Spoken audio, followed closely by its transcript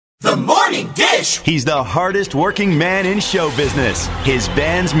Morning Dish. He's the hardest working man in show business. His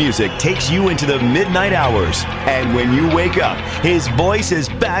band's music takes you into the midnight hours. And when you wake up, his voice is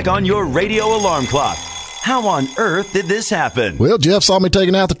back on your radio alarm clock. How on earth did this happen? Well, Jeff saw me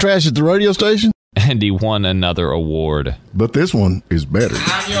taking out the trash at the radio station. And he won another award. But this one is better.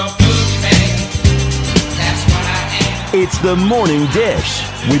 I'm your boogeyman. That's what I am. It's the Morning Dish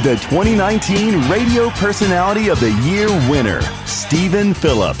with the 2019 Radio Personality of the Year winner, Stephen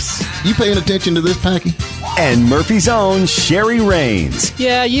Phillips. You paying attention to this, Packy? And Murphy's own Sherry Raines.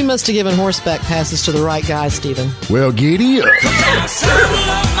 Yeah, you must have given horseback passes to the right guy, Stephen. Well, giddy up.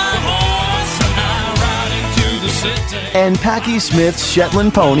 And Packy Smith's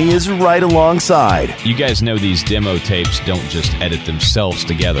Shetland pony is right alongside. You guys know these demo tapes don't just edit themselves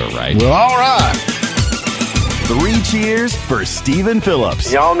together, right? Well, all right. 3 cheers for Stephen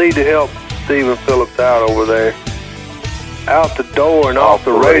Phillips. Y'all need to help Stephen Phillips out over there. Out the door and off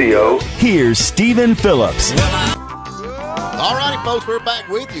the radio. Here's Stephen Phillips. All righty, folks, we're back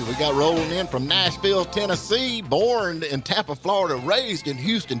with you. We got rolling in from Nashville, Tennessee, born in Tampa, Florida, raised in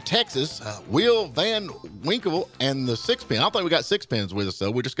Houston, Texas, Wil Van Winkle and the Sixpins. I don't think we got Sixpins with us,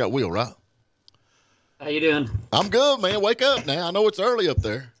 though. We just got Wil, right? How you doing? I'm good, man. Wake up now. I know it's early up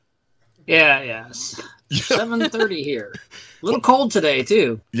there. Yeah. 7:30 here. A little cold today,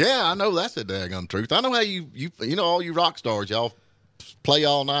 too. Yeah, I know that's the daggum truth. I know how you know, all you rock stars, y'all play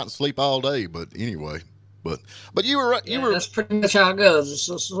all night and sleep all day, but anyway. But you were that's pretty much how it goes.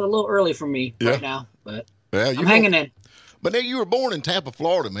 It's a little early for me right now, but I'm hanging in. But then you were born in Tampa,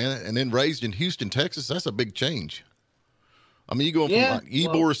 Florida, man, and then raised in Houston, Texas. That's a big change. I mean, you going from like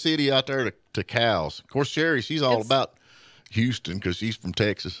Ybor City out there to cows. Of course, Sherry, she's all about Houston because she's from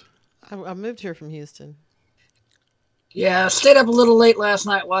Texas. I moved here from Houston. Yeah, I stayed up a little late last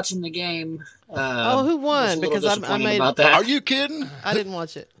night watching the game. Who won? Because I made about that. Are you kidding? I didn't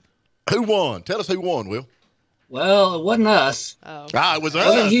watch it. Who won? Tell us who won, Wil. Well, it wasn't us. Oh. It was us.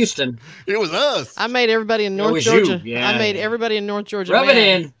 It was in Houston. It was us. I made everybody in North Georgia. I made everybody in North Georgia. Rub it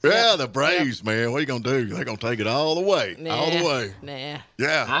in. Yeah, the Braves, man. What are you going to do? They're going to take it all the way. All the way. Nah.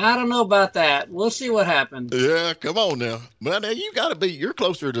 Yeah. I don't know about that. We'll see what happens. Yeah, come on now. But now you got to you're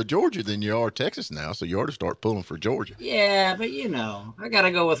closer to Georgia than you are Texas now, so you ought to start pulling for Georgia. Yeah, but I got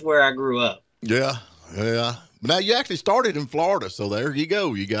to go with where I grew up. Yeah. But now you actually started in Florida, so there you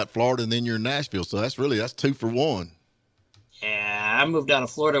go. You got Florida and then you're in Nashville, so that's 2 for 1. Yeah, I moved out of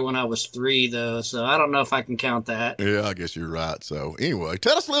Florida when I was 3, though, so I don't know if I can count that. Yeah, I guess you're right. So anyway,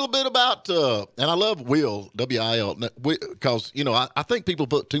 tell us a little bit about, and I love Wil, W-I-L, because, I think people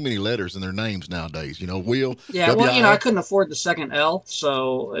put too many letters in their names nowadays, Wil. Yeah, W-I-L. well, I couldn't afford the second L,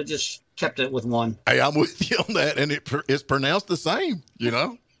 so I just kept it with one. Hey, I'm with you on that, and it's pronounced the same,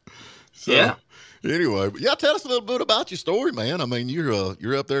 So, yeah. Anyway, tell us a little bit about your story, man. I mean,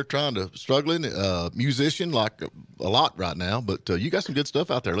 you're up there struggling, musician like a lot right now, but you got some good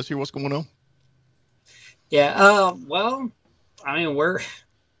stuff out there. Let's hear what's going on. Yeah, well, I mean,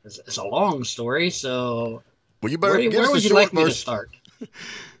 it's a long story, so you better where would you like me to start?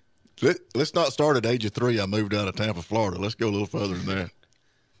 Let's not start at age of 3. I moved out of Tampa, Florida. Let's go a little further than that.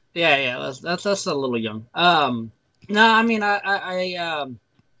 Yeah, that's a little young. No, I mean,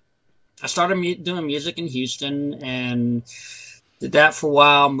 I started doing music in Houston and did that for a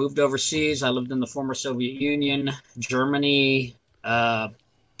while, moved overseas. I lived in the former Soviet Union, Germany,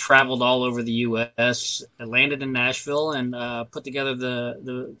 traveled all over the U.S., landed in Nashville and put together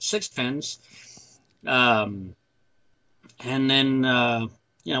the Sixpins. And then,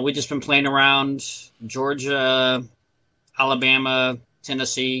 we just been playing around Georgia, Alabama,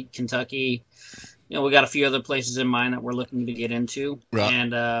 Tennessee, Kentucky. We got a few other places in mind that we're looking to get into. Right.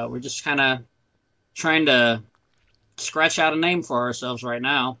 And we're just kind of trying to scratch out a name for ourselves right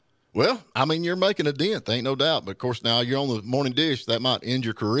now. Well, I mean, you're making a dent, ain't no doubt. But, of course, now you're on the Morning Dish. That might end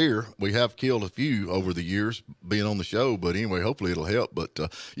your career. We have killed a few over the years being on the show. But, anyway, hopefully it'll help. But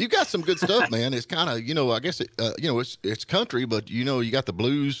you got some good stuff, man. It's kind of, I guess, it's country. But, you got the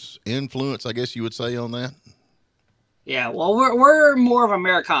blues influence, I guess you would say, on that. Yeah, well, we're more of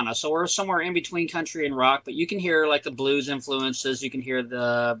Americana, so we're somewhere in between country and rock, but you can hear, like, the blues influences. You can hear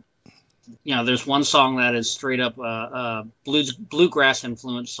there's one song that is straight up bluegrass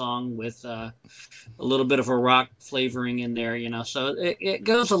influence song with a little bit of a rock flavoring in there, So it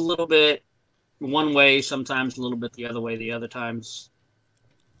goes a little bit one way, sometimes a little bit the other way the other times.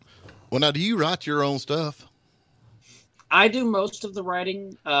 Well, now, do you write your own stuff? I do most of the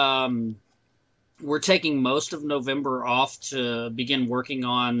writing. We're taking most of November off to begin working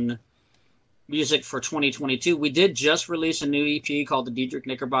on music for 2022. We did just release a new EP called the Diedrich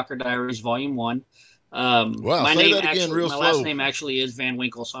Knickerbocker Diaries Volume 1. Wow, my say name that again actually, real my slow. last name actually is Van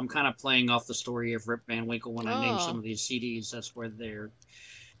Winkle, so I'm kind of playing off the story of Rip Van Winkle when I name some of these CDs. That's where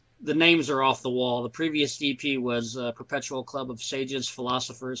the names are off the wall. The previous EP was Perpetual Club of Sages,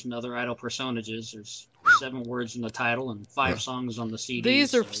 Philosophers, and Other Idle Personages. There's 7 words in the title and 5 songs on the CD.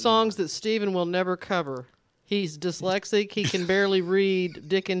 These are songs that Stephen will never cover. He's dyslexic. He can barely read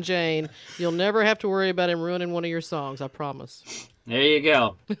Dick and Jane. You'll never have to worry about him ruining one of your songs, I promise. There you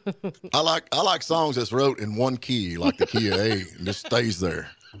go. I like songs that's wrote in one key, like the key of A, and just stays there.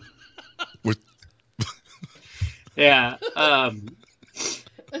 Yeah. Come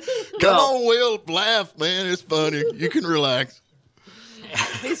on, Will, laugh, man. It's funny. You can relax.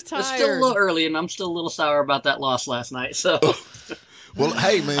 He's tired. It's still a little early, and I'm still a little sour about that loss last night. So, well,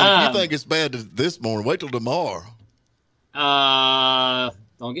 hey, man, if you think it's bad this morning, wait till tomorrow.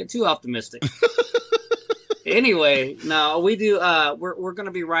 Don't get too optimistic. Anyway, no, we do. We're going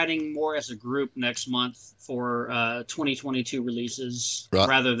to be writing more as a group next month for 2022 releases,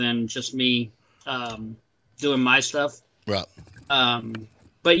 rather than just me doing my stuff. Right.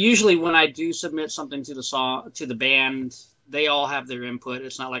 But usually when I do submit something to the band, they all have their input.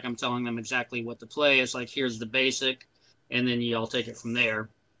 It's not like I'm telling them exactly what to play. It's like, here's the basic, and then you all take it from there.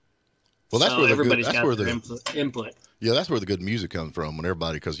 Well, that's where everybody's got their input. Yeah, that's where the good music comes from. When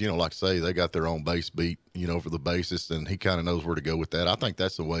everybody, because like I say, they got their own bass beat, for the bassist, and he kind of knows where to go with that. I think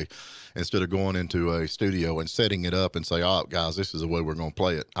that's the way. Instead of going into a studio and setting it up and say, "Oh, guys, this is the way we're going to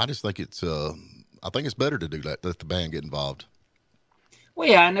play it." I just think it's better to do that. Let the band get involved. Well,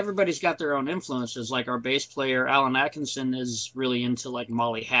 yeah, and everybody's got their own influences. Like our bass player, Alan Atkinson, is really into like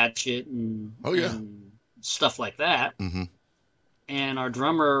Molly Hatchet and stuff like that. Mm-hmm. And our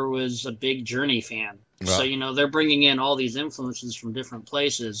drummer was a big Journey fan. Right. So, they're bringing in all these influences from different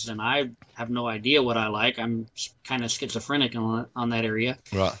places, and I have no idea what I like. I'm kind of schizophrenic on that area.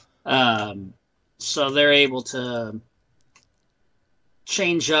 Right. So they're able to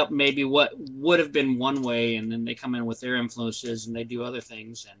change up maybe what would have been one way, and then they come in with their influences and they do other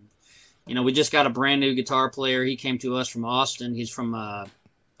things. And we just got a brand new guitar player. He came to us from Austin. He's from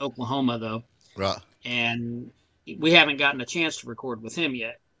Oklahoma though. Right. And we haven't gotten a chance to record with him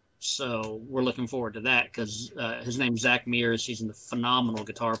yet, so we're looking forward to that because his name's Zach Mears. He's a phenomenal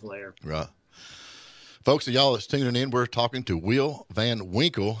guitar player. Right. Folks, y'all that's tuning in, we're talking to Wil Van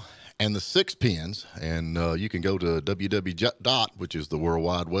Winkle and the Sixpins, and you can go to www. which is the World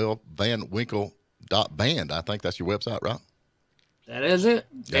Wide Web, vanwinkle.band. I think that's your website, right? That is it.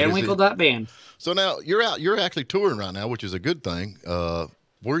 Vanwinkle.band. So now you're out. You're actually touring right now, which is a good thing.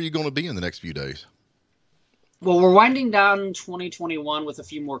 Where are you going to be in the next few days? Well, we're winding down 2021 with a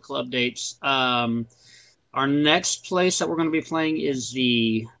few more club dates. Our next place that we're going to be playing is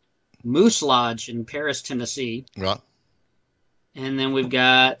the Moose Lodge in Paris, Tennessee. Right. And then we've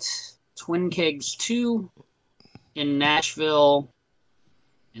got Twin Kegs 2 in Nashville.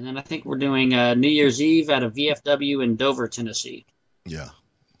 And then I think we're doing New Year's Eve at a VFW in Dover, Tennessee. Yeah.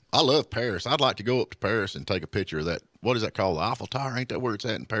 I love Paris. I'd like to go up to Paris and take a picture of that. What is that called? The Eiffel Tower? Ain't that where it's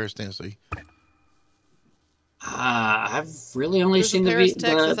at in Paris, Tennessee? I've really only seen the Paris,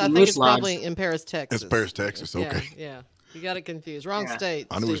 Texas. the I think Moose it's Lodge. probably in Paris, Texas. It's Paris, Texas. Okay. Yeah. You got it confused. Wrong state.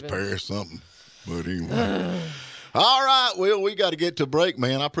 I knew it was Paris something. But anyway. All right, Will, we got to get to break,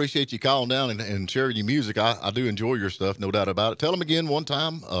 man. I appreciate you calling down and sharing your music. I do enjoy your stuff, no doubt about it. Tell them again one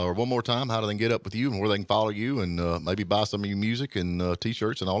more time how do they get up with you and where they can follow you and maybe buy some of your music and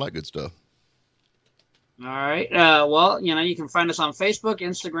T-shirts and all that good stuff. All right. Well, you can find us on Facebook,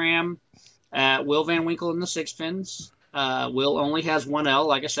 Instagram, at Wil Van Winkle and the Sixpins. Will only has one L.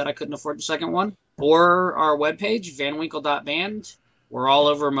 Like I said, I couldn't afford the second one. Or our webpage, vanwinkle.band. We're all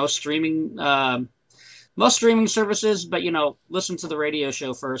over most streaming services, but, listen to the radio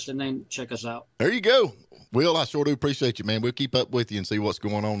show first and then check us out. There you go. Will, I sure do appreciate you, man. We'll keep up with you and see what's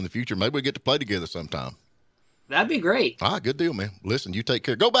going on in the future. Maybe we get to play together sometime. That'd be great. All right, good deal, man. Listen, you take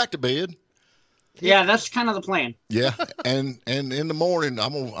care. Go back to bed. Yeah, that's kind of the plan. Yeah, and in the morning,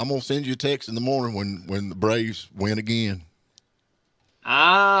 I'm gonna send you a text in the morning when the Braves win again. You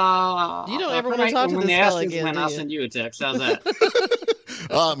don't ever want to talk to this fella again, I'll send you a text. How's that?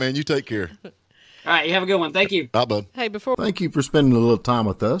 All right, man. You take care. All right, you have a good one. Thank you. Bye, bud. Hey, Thank you for spending a little time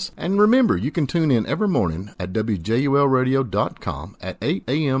with us. And remember, you can tune in every morning at wjulradio.com at 8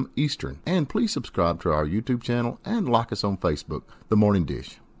 a.m. Eastern. And please subscribe to our YouTube channel and like us on Facebook, The Morning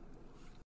Dish.